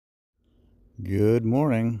Good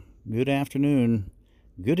morning, good afternoon,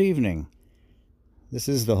 good evening. This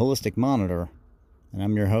is the Holistic Monitor, and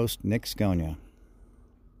I'm your host, Nick Sconia.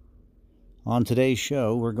 On today's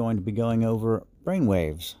show, we're going to be going over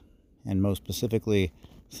brainwaves, and most specifically,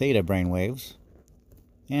 theta brainwaves,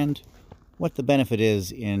 and what the benefit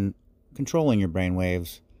is in controlling your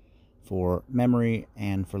brainwaves for memory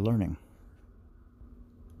and for learning.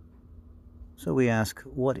 So we ask,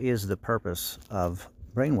 what is the purpose of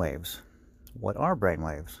brainwaves? What are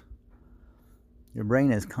brainwaves? Your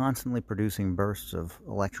brain is constantly producing bursts of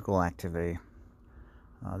electrical activity.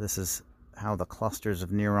 This is how the clusters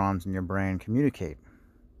of neurons in your brain communicate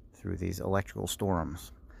through these electrical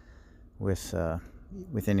storms within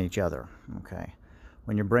each other. Okay.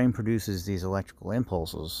 When your brain produces these electrical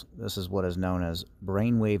impulses, this is what is known as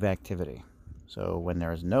brainwave activity. So when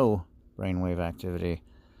there is no brainwave activity,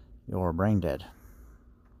 you're brain dead.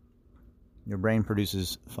 Your brain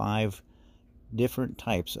produces 5 different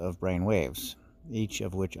types of brain waves, each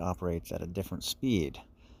of which operates at a different speed.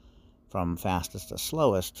 From fastest to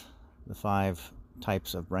slowest, the 5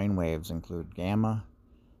 types of brain waves include gamma,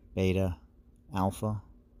 beta, alpha,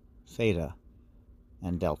 theta,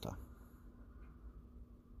 and delta.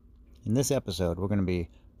 In this episode, we're going to be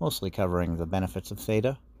mostly covering the benefits of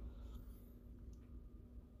theta,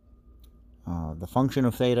 the function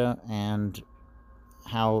of theta, and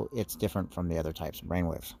how it's different from the other types of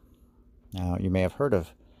brainwaves. Now, you may have heard of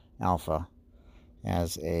alpha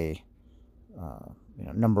as a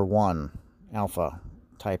number 1 alpha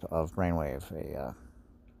type of brainwave,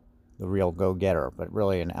 the real go-getter, but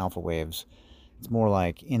really in alpha waves, it's more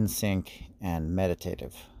like in sync and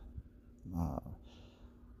meditative.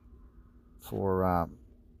 For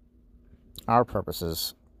our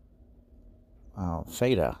purposes,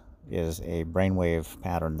 theta is a brainwave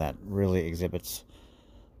pattern that really exhibits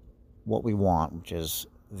what we want, which is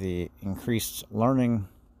the increased learning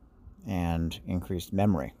and increased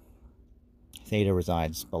memory. Theta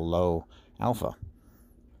resides below alpha.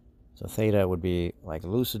 So theta would be like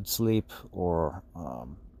lucid sleep or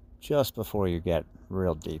just before you get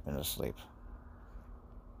real deep into sleep.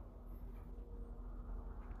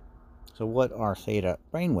 So what are theta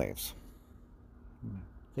brainwaves?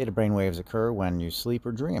 Theta brainwaves occur when you sleep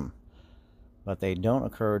or dream, but they don't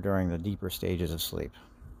occur during the deeper stages of sleep.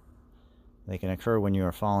 They can occur when you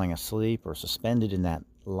are falling asleep or suspended in that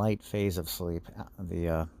light phase of sleep,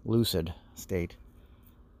 the lucid state,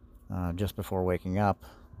 just before waking up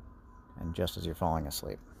and just as you're falling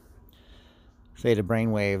asleep. Theta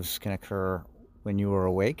brainwaves can occur when you are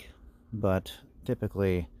awake, but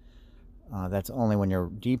typically that's only when you're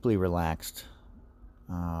deeply relaxed,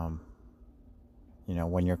 when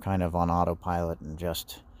you're kind of on autopilot and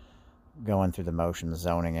just going through the motions,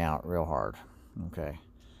 zoning out real hard. Okay.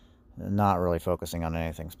 Not really focusing on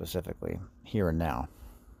anything specifically here and now.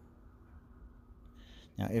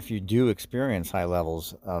 Now, if you do experience high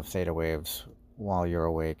levels of theta waves while you're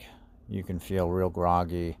awake, you can feel real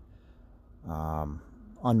groggy,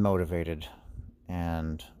 unmotivated,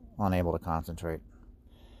 and unable to concentrate.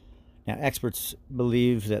 Now, experts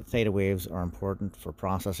believe that theta waves are important for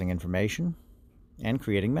processing information and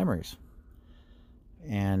creating memories.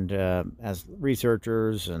 And as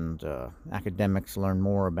researchers and academics learn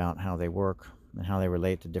more about how they work and how they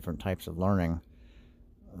relate to different types of learning,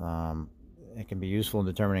 it can be useful in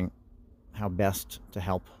determining how best to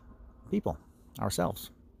help people, ourselves.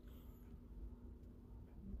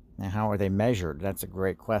 Now, how are they measured? That's a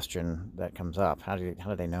great question that comes up. How do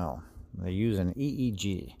they know? They use an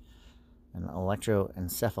EEG, an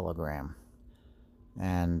electroencephalogram,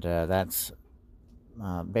 and that's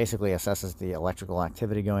basically assesses the electrical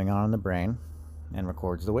activity going on in the brain and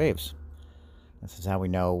records the waves. This is how we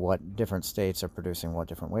know what different states are producing what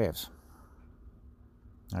different waves.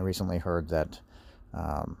 I recently heard that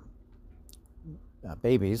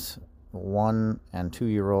babies, 1 and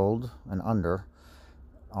 2-year-old and under,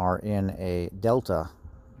 are in a delta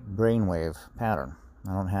brainwave pattern.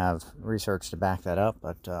 I don't have research to back that up,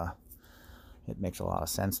 but it makes a lot of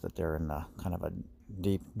sense that they're in a kind of a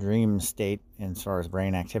deep dream state as far as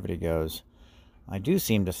brain activity goes. I do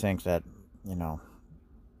seem to think that 1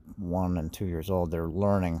 and 2 years old, they're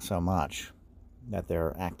learning so much that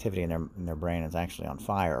their activity in their brain is actually on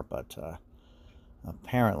fire, but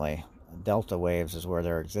apparently delta waves is where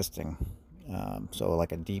they're existing, so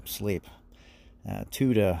like a deep sleep.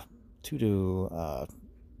 2 to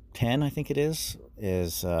 10, I think it is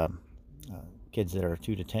kids that are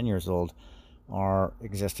 2 to 10 years old are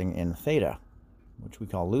existing in theta, which we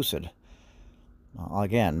call lucid.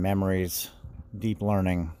 Again, memories, deep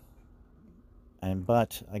learning,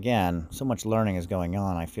 but again, so much learning is going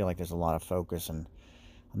on. I feel like there's a lot of focus and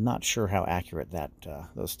I'm not sure how accurate that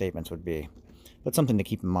those statements would be, but something to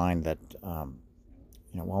keep in mind that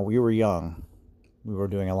while we were young, we were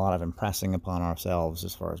doing a lot of impressing upon ourselves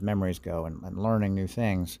as far as memories go and learning new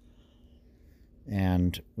things,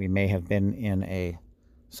 and we may have been in a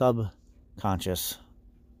subconscious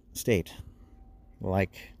state,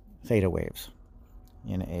 like theta waves,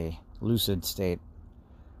 in a lucid state,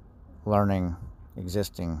 learning,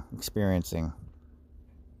 existing, experiencing.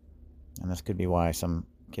 And this could be why some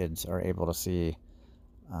kids are able to see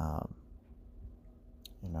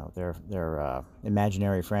their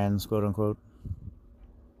imaginary friends, quote unquote,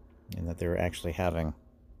 and that they're actually having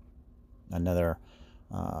another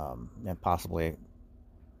and possibly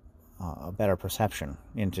a better perception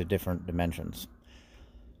into different dimensions.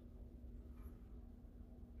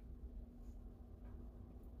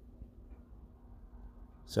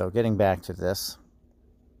 So getting back to this,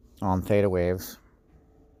 on theta waves,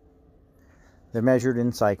 they're measured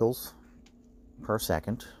in cycles per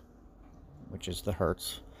second, which is the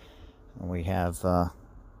hertz. And we have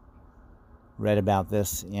read about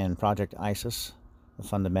this in Project ISIS, the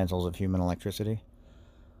fundamentals of human electricity.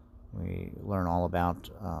 We learn all about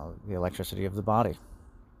the electricity of the body.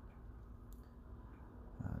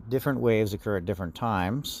 Different waves occur at different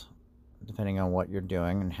times, depending on what you're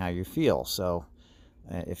doing and how you feel. So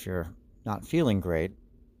if you're not feeling great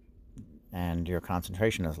and your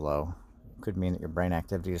concentration is low, it could mean that your brain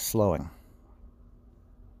activity is slowing.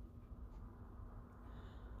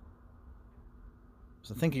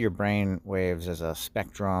 So think of your brain waves as a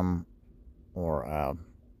spectrum or a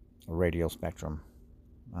radial spectrum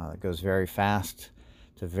that goes very fast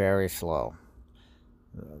to very slow.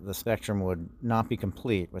 The spectrum would not be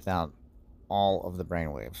complete without all of the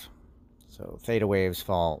brain waves. So theta waves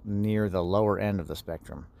fall near the lower end of the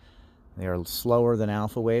spectrum. They are slower than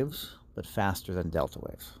alpha waves, but faster than delta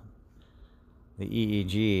waves. The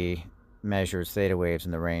EEG measures theta waves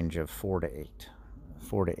in the range of 4 to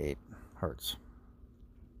 8 hertz.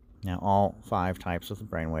 Now, all 5 types of the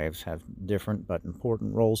brain waves have different but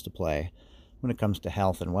important roles to play when it comes to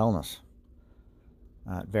health and wellness.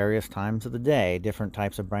 At various times of the day, different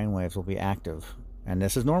types of brain waves will be active, and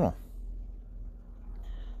this is normal.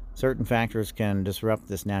 Certain factors can disrupt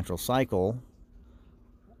this natural cycle.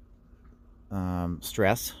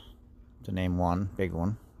 Stress, to name one, big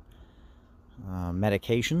one.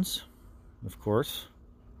 Medications, of course.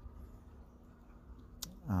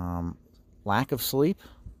 Lack of sleep,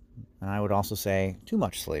 and I would also say too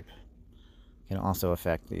much sleep, can also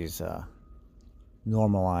affect these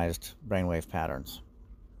normalized brainwave patterns.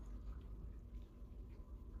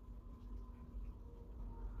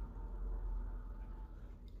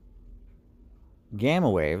 Gamma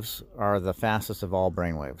waves are the fastest of all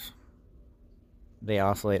brainwaves. They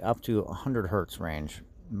oscillate up to 100 hertz range,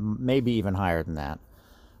 maybe even higher than that.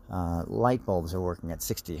 Light bulbs are working at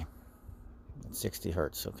 60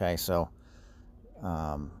 hertz. Okay, so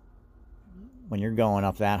when you're going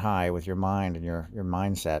up that high with your mind and your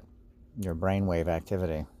mindset, your brainwave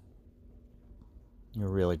activity, you're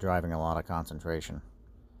really driving a lot of concentration.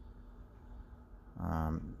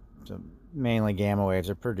 So mainly gamma waves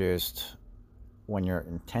are produced when you're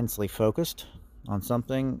intensely focused on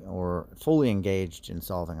something or fully engaged in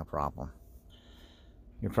solving a problem.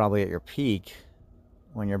 You're probably at your peak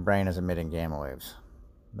when your brain is emitting gamma waves,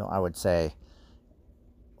 though I would say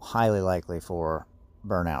highly likely for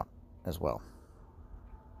burnout as well.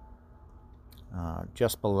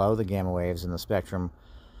 Just below the gamma waves in the spectrum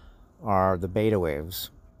are the beta waves,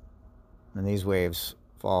 and these waves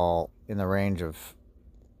fall in the range of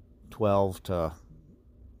 12 to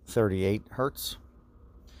 38 hertz.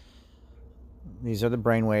 These are the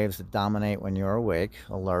brain waves that dominate when you're awake,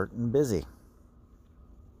 alert, and busy.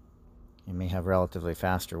 You may have relatively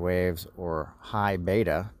faster waves or high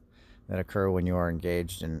beta that occur when you are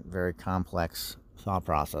engaged in very complex thought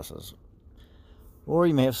processes. Or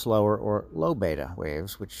you may have slower or low beta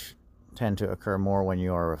waves, which tend to occur more when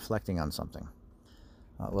you are reflecting on something.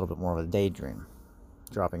 A little bit more of a daydream,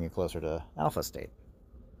 dropping you closer to alpha state.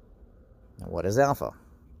 Now, what is alpha?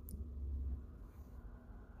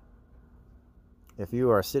 If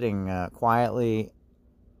you are sitting quietly,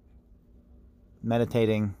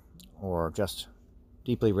 meditating, or just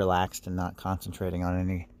deeply relaxed and not concentrating on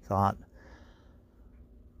any thought,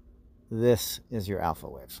 this is your alpha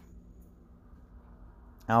waves.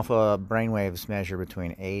 Alpha brainwaves measure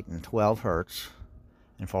between 8 and 12 hertz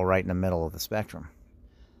and fall right in the middle of the spectrum.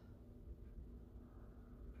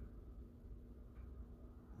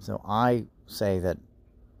 So I say that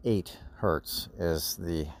 8 hertz is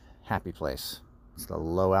the happy place. It's the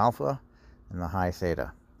low alpha and the high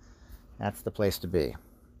theta. That's the place to be.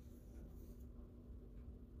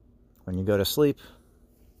 when you go to sleep,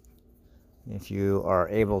 if you are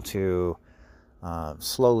able to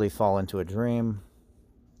slowly fall into a dream,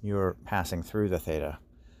 you're passing through the theta,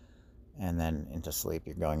 and then into sleep,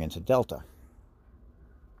 you're going into delta.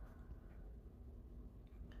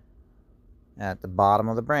 At the bottom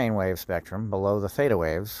of the brainwave spectrum, below the theta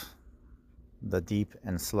waves, the deep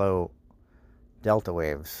and slow delta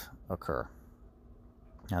waves occur.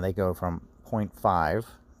 Now they go from 0.5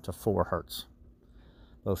 to 4 hertz.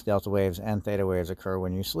 Both delta waves and theta waves occur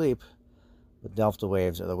when you sleep, but delta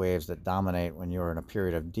waves are the waves that dominate when you're in a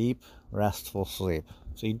period of deep, restful sleep.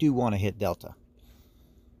 So you do want to hit delta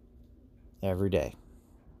every day.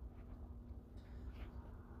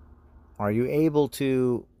 Are you able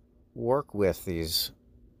to work with these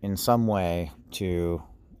in some way to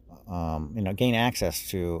gain access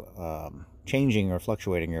to changing or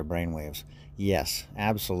fluctuating your brain waves? Yes,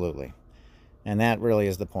 absolutely. And that really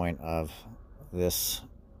is the point of this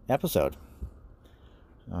episode.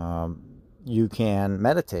 You can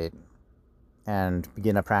meditate and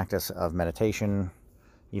begin a practice of meditation,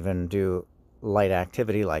 even do light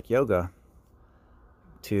activity like yoga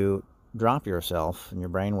to drop yourself and your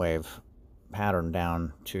brainwave pattern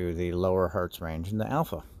down to the lower hertz range in the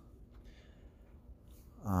alpha.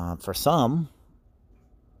 For some,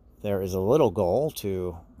 there is a little goal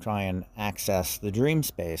to try and access the dream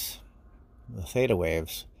space, the theta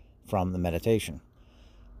waves, from the meditation.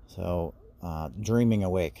 So, dreaming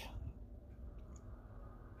awake.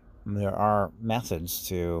 There are methods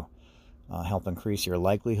to help increase your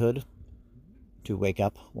likelihood to wake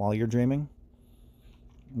up while you're dreaming.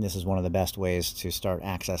 This is one of the best ways to start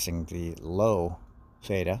accessing the low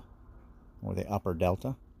theta or the upper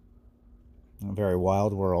delta. A very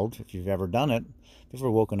wild world. If you've ever done it, if you've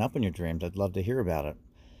ever woken up in your dreams, I'd love to hear about it.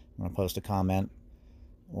 I'm going to post a comment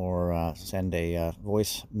or send a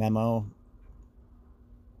voice memo.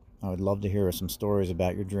 I would love to hear some stories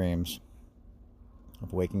about your dreams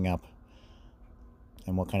of waking up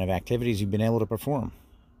and what kind of activities you've been able to perform.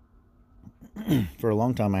 For a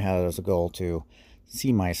long time, I had it as a goal to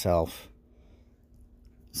see myself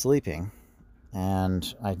sleeping,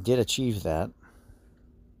 and I did achieve that.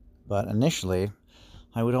 But initially,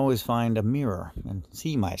 I would always find a mirror and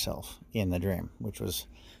see myself in the dream, which was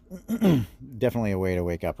definitely a way to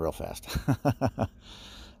wake up real fast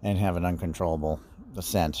and have an uncontrollable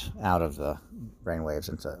descent out of the brainwaves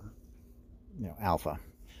into alpha,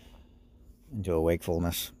 into a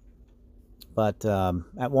wakefulness. But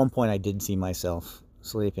at one point I did see myself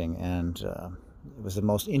sleeping, and it was the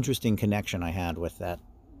most interesting connection I had with that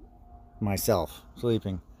myself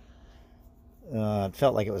sleeping. It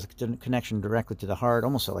felt like it was a connection directly to the heart,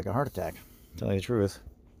 almost felt like a heart attack, to tell you the truth.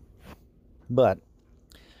 But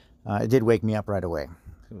it did wake me up right away.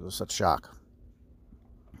 It was such shock.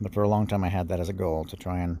 But for a long time I had that as a goal, to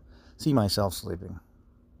try and see myself sleeping.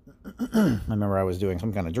 I remember I was doing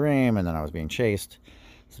some kind of dream, and then I was being chased.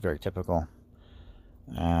 It's very typical.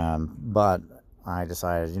 But I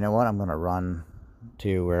decided, you know what, I'm going to run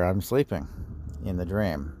to where I'm sleeping in the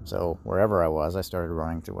dream. So wherever I was, I started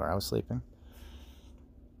running to where I was sleeping.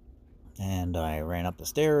 And I ran up the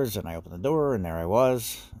stairs, and I opened the door, and there I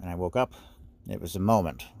was, and I woke up. It was a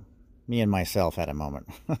moment. Me and myself had a moment.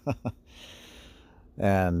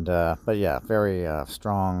 And, but yeah, very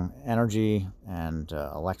strong energy and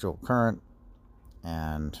electrical current,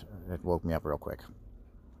 and it woke me up real quick.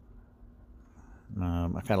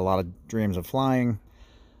 I've had a lot of dreams of flying.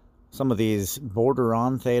 Some of these border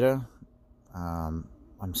on theta.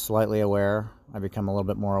 I'm slightly aware. I become a little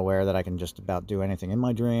bit more aware that I can just about do anything in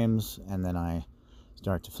my dreams, and then I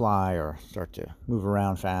start to fly or start to move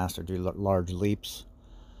around fast or do large leaps.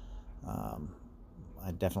 I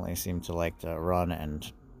definitely seem to like to run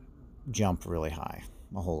and jump really high,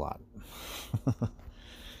 a whole lot.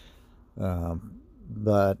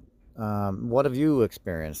 But what have you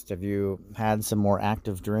experienced? Have you had some more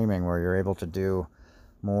active dreaming where you're able to do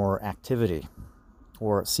more activity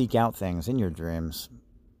or seek out things in your dreams,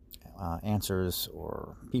 answers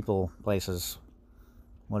or people, places,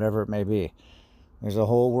 whatever it may be? There's a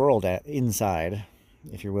whole world inside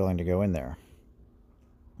if you're willing to go in there.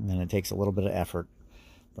 And it takes a little bit of effort,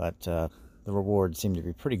 but the rewards seem to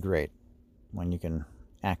be pretty great when you can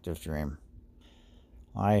active dream.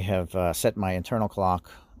 I have set my internal clock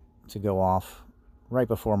to go off right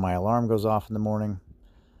before my alarm goes off in the morning,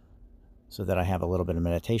 so that I have a little bit of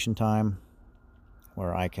meditation time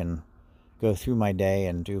where I can go through my day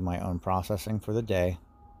and do my own processing for the day,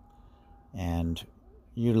 and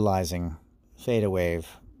utilizing theta wave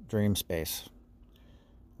dream space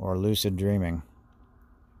or lucid dreaming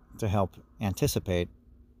to help anticipate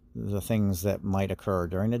the things that might occur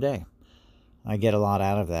during the day. I get a lot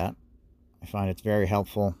out of that, I find it's very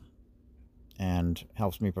helpful and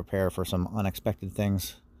helps me prepare for some unexpected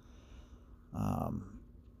things.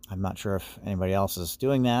 I'm not sure if anybody else is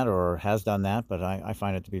doing that or has done that, but I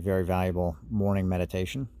find it to be very valuable morning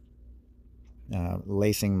meditation,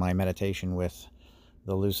 lacing my meditation with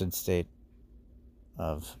the lucid state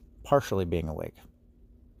of partially being awake.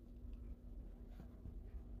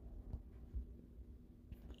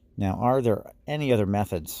 Now, are there any other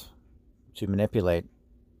methods to manipulate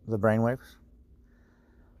the brainwaves?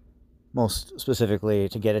 Most specifically,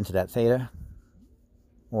 to get into that theta,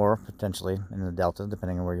 or potentially in the delta,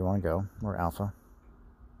 depending on where you want to go, or alpha.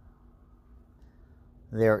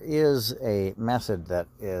 There is a method that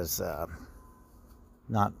is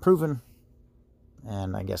not proven,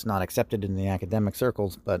 and I guess not accepted in the academic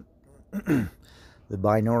circles, but the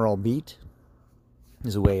binaural beat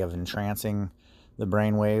is a way of entrancing the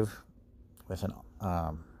brainwave with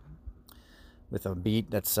a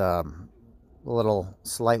beat that's a little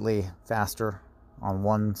slightly faster on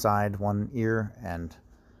one side, one ear, and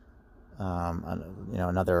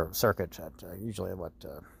another circuit at usually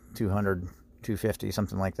 200, 250,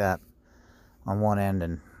 something like that on one end,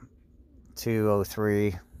 and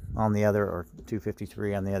 203 on the other, or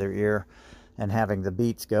 253 on the other ear, and having the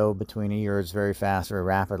beats go between ears very fast, very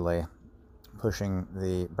rapidly, pushing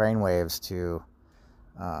the brainwaves to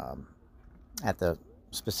at the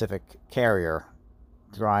specific carrier,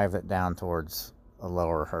 drive it down towards a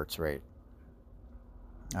lower hertz rate.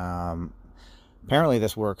 Apparently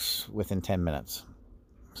this works within 10 minutes,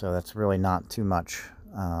 so that's really not too much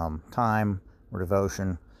time or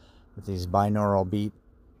devotion. With these binaural beat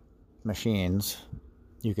machines,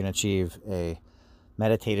 you can achieve a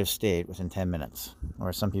meditative state within 10 minutes,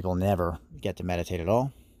 or some people never get to meditate at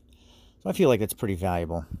all. So I feel like it's pretty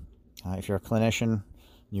valuable. If you're a clinician,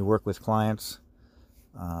 you work with clients,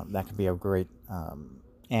 that could be a great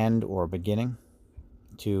end or beginning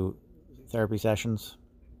to therapy sessions.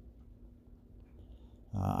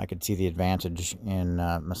 I could see the advantage in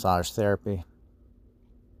massage therapy,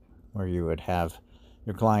 where you would have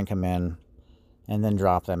your client come in and then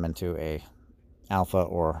drop them into a alpha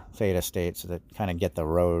or theta state, so that kind of get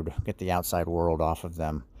the outside world off of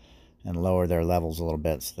them and lower their levels a little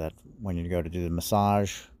bit, so that when you go to do the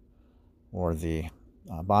massage or the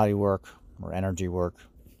body work or energy work,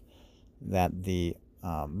 that the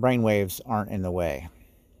brain waves aren't in the way.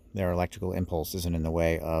 Their electrical impulse isn't in the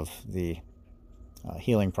way of the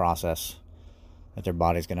healing process that their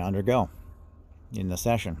body's going to undergo in the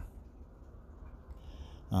session.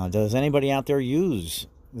 Does anybody out there use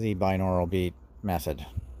the binaural beat method?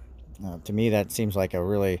 To me, that seems like a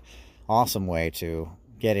really awesome way to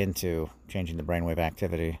get into changing the brainwave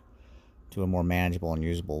activity to a more manageable and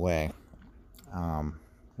usable way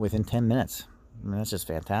within 10 minutes. I mean, that's just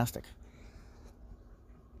fantastic.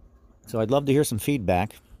 So I'd love to hear some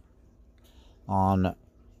feedback on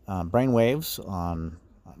brainwaves, on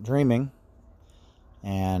dreaming,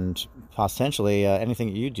 and potentially anything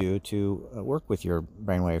that you do to work with your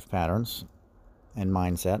brainwave patterns and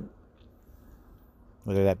mindset,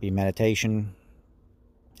 whether that be meditation,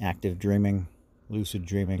 active dreaming, lucid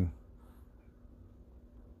dreaming,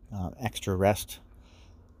 extra rest.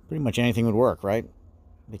 Pretty much anything would work, right?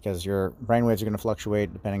 Because your brainwaves are going to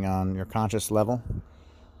fluctuate depending on your conscious level.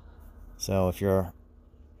 So if you're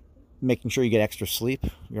making sure you get extra sleep,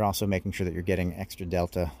 you're also making sure that you're getting extra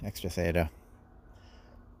delta, extra theta,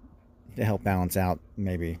 to help balance out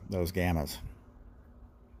maybe those gammas.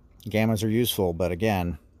 Gammas are useful, but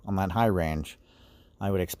again, on that high range,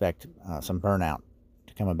 I would expect some burnout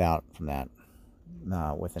to come about from that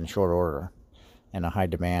within short order, and a high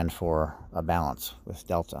demand for a balance with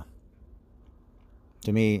delta.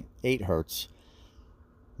 To me, 8 hertz,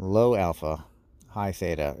 low alpha, high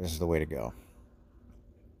theta is the way to go.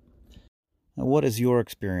 Now, what is your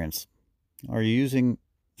experience? Are you using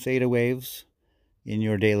theta waves in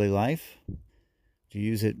your daily life? Do you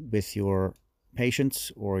use it with your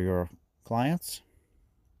patients or your clients?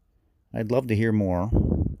 I'd love to hear more.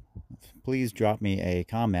 Please drop me a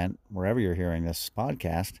comment wherever you're hearing this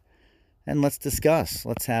podcast, and let's discuss.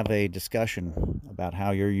 Let's have a discussion about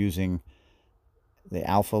how you're using the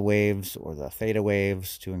alpha waves or the theta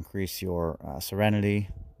waves to increase your serenity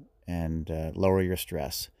and lower your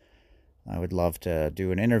stress. I would love to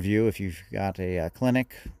do an interview if you've got a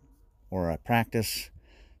clinic or a practice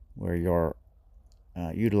where you're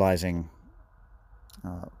utilizing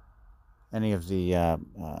any of the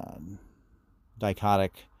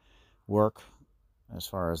dichotic work as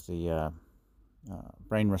far as the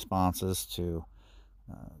brain responses to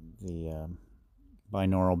the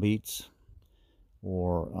binaural beats,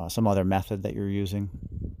 or some other method that you're using.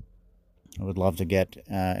 I would love to get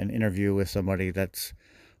an interview with somebody that's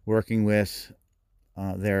working with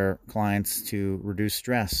their clients to reduce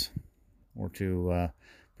stress, or to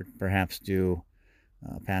perhaps do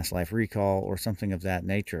past life recall or something of that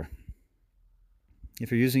nature. If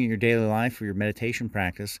you're using it in your daily life for your meditation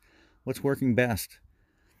practice, what's working best?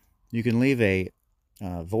 You can leave a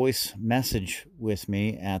voice message with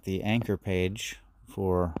me at the anchor page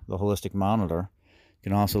for the Holistic Monitor. You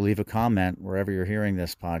can also leave a comment wherever you're hearing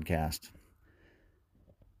this podcast.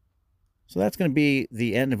 So that's going to be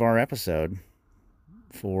the end of our episode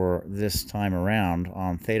for this time around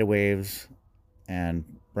on theta waves and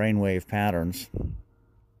brainwave patterns.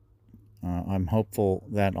 I'm hopeful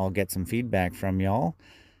that I'll get some feedback from y'all,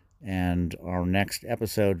 and our next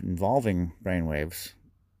episode involving brainwaves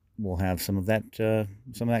will have some of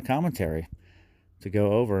that commentary to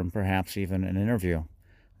go over, and perhaps even an interview.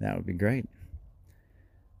 That would be great.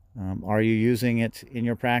 Are you using it in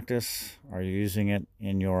your practice? Are you using it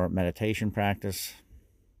in your meditation practice?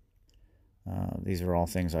 These are all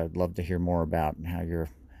things I'd love to hear more about, and how you're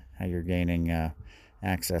gaining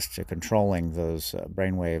access to controlling those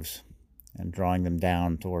brain waves and drawing them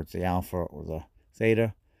down towards the alpha or the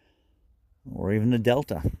theta or even the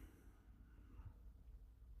delta.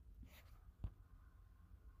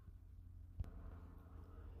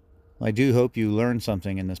 I do hope you learned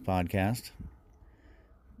something in this podcast.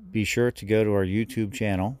 Be sure to go to our YouTube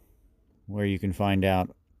channel, where you can find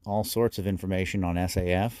out all sorts of information on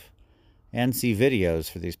SAF and see videos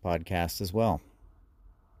for these podcasts as well.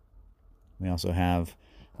 We also have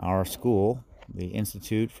our school, the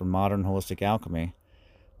Institute for Modern Holistic Alchemy,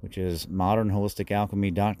 which is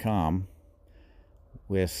modernholisticalchemy.com,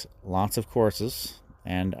 with lots of courses,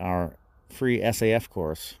 and our free SAF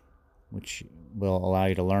course, which will allow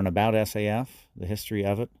you to learn about SAF, the history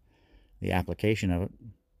of it, the application of it,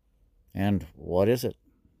 and what is it.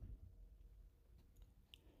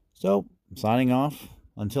 So, signing off.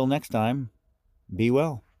 Until next time, be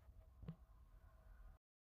well.